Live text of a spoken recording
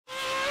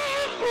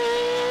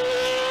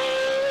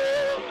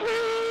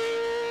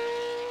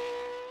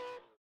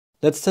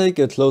Let's take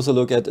a closer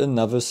look at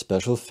another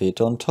special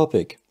Phaeton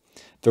topic,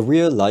 the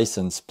rear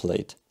license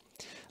plate.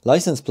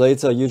 License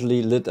plates are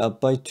usually lit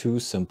up by two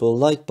simple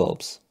light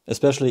bulbs,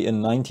 especially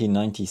in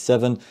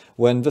 1997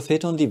 when the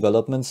Phaeton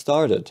development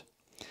started.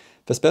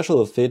 The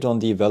special Phaeton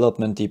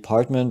development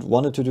department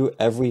wanted to do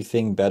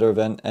everything better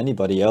than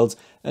anybody else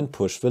and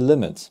push the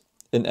limits,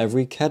 in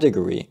every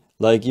category,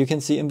 like you can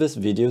see in this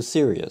video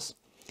series.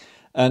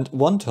 And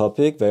one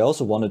topic they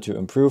also wanted to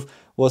improve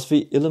was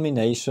the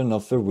illumination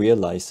of the rear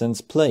license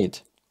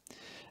plate.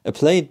 A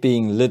plate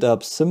being lit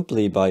up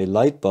simply by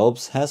light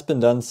bulbs has been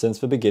done since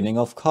the beginning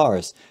of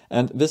cars,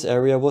 and this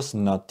area was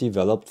not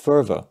developed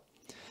further.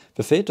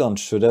 The Phaeton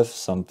should have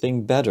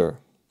something better.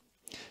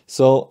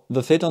 So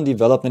the Phaeton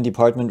development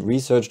department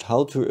researched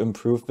how to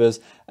improve this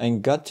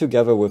and got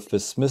together with the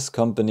Swiss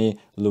company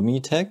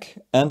Lumitec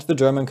and the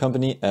German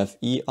company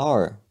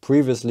FER,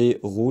 previously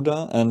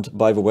Ruda, and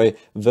by the way,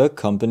 the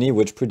company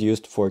which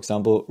produced, for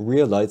example,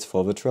 rear lights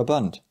for the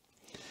Trabant.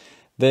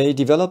 They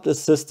developed a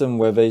system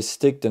where they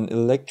sticked an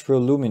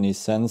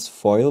electroluminescence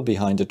foil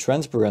behind a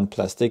transparent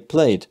plastic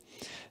plate.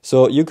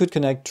 So you could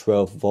connect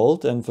 12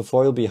 volt and the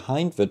foil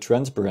behind the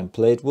transparent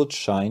plate would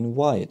shine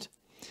white.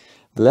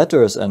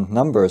 Letters and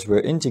numbers were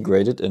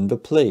integrated in the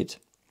plate.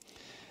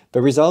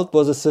 The result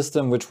was a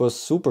system which was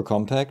super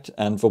compact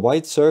and the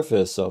white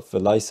surface of the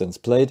license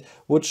plate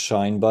would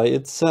shine by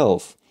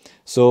itself,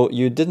 so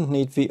you didn't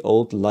need the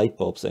old light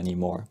bulbs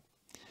anymore.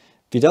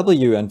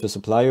 VW and the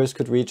suppliers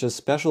could reach a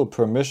special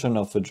permission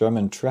of the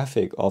German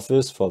Traffic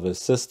Office for this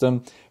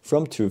system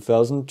from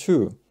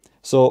 2002,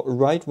 so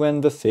right when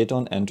the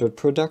Phaeton entered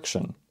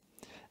production.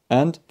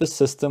 And the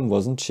system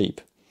wasn't cheap.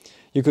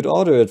 You could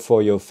order it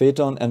for your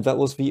Phaeton and that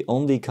was the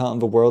only car in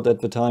the world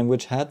at the time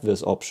which had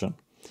this option.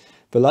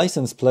 The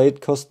license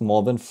plate cost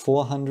more than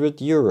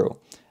 €400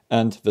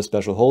 and the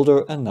special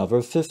holder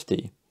another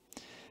 50.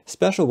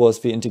 Special was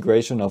the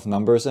integration of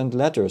numbers and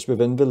letters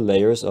within the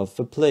layers of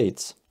the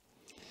plates.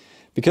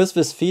 Because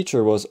this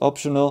feature was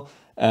optional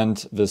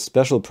and the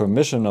special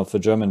permission of the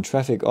German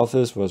Traffic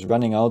Office was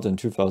running out in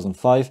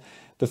 2005,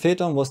 the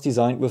Phaeton was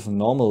designed with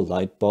normal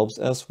light bulbs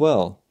as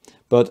well.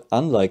 But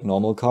unlike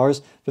normal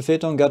cars, the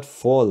Phaeton got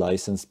 4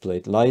 license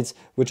plate lights,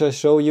 which I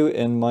show you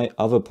in my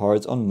other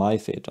parts on my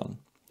Phaeton.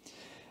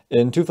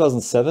 In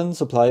 2007,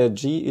 supplier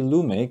G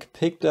Illumake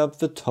picked up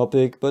the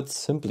topic but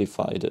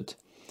simplified it.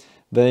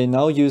 They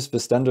now use the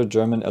standard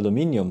German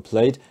aluminium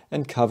plate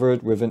and cover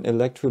it with an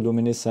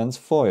electroluminescence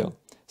foil.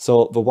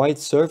 So the white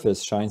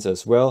surface shines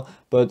as well,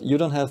 but you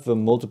don't have the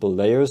multiple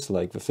layers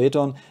like the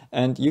Phaeton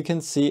and you can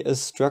see a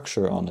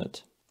structure on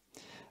it.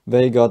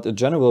 They got a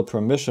general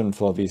permission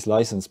for these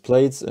license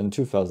plates in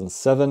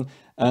 2007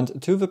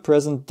 and to the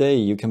present day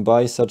you can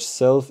buy such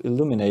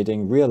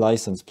self-illuminating rear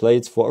license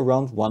plates for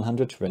around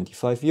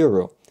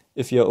 €125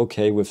 if you're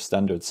okay with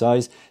standard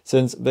size,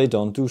 since they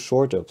don't do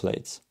shorter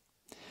plates.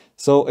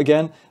 So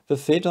again, the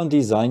Phaeton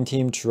design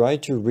team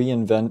tried to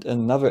reinvent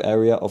another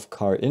area of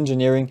car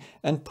engineering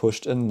and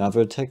pushed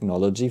another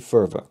technology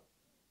further.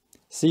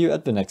 See you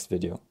at the next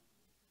video.